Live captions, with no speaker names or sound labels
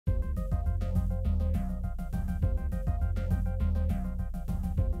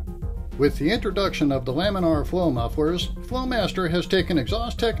With the introduction of the Laminar Flow mufflers, Flowmaster has taken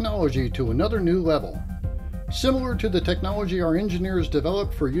exhaust technology to another new level. Similar to the technology our engineers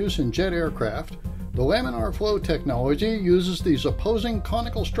developed for use in jet aircraft, the Laminar Flow technology uses these opposing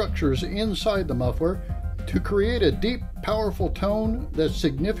conical structures inside the muffler to create a deep, powerful tone that's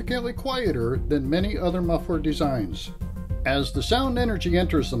significantly quieter than many other muffler designs. As the sound energy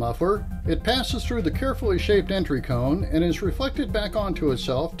enters the muffler, it passes through the carefully shaped entry cone and is reflected back onto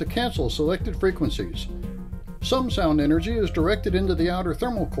itself to cancel selected frequencies. Some sound energy is directed into the outer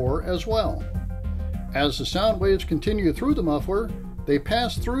thermal core as well. As the sound waves continue through the muffler, they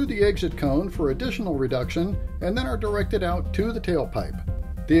pass through the exit cone for additional reduction and then are directed out to the tailpipe.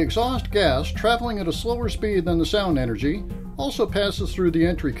 The exhaust gas, traveling at a slower speed than the sound energy, also passes through the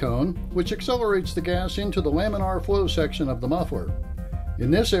entry cone, which accelerates the gas into the laminar flow section of the muffler. In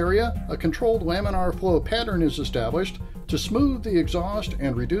this area, a controlled laminar flow pattern is established to smooth the exhaust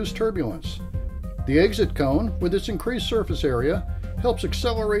and reduce turbulence. The exit cone, with its increased surface area, helps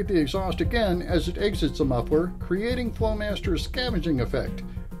accelerate the exhaust again as it exits the muffler, creating Flowmaster's scavenging effect,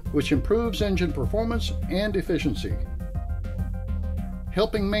 which improves engine performance and efficiency.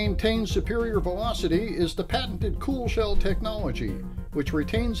 Helping maintain superior velocity is the patented cool shell technology, which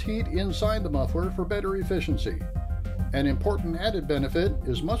retains heat inside the muffler for better efficiency. An important added benefit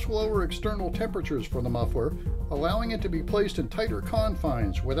is much lower external temperatures for the muffler, allowing it to be placed in tighter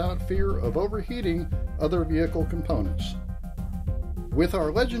confines without fear of overheating other vehicle components. With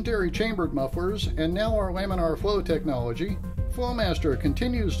our legendary chambered mufflers and now our Laminar Flow technology, Flowmaster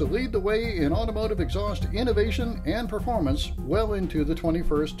continues to lead the way in automotive exhaust innovation and performance well into the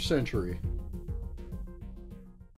 21st century.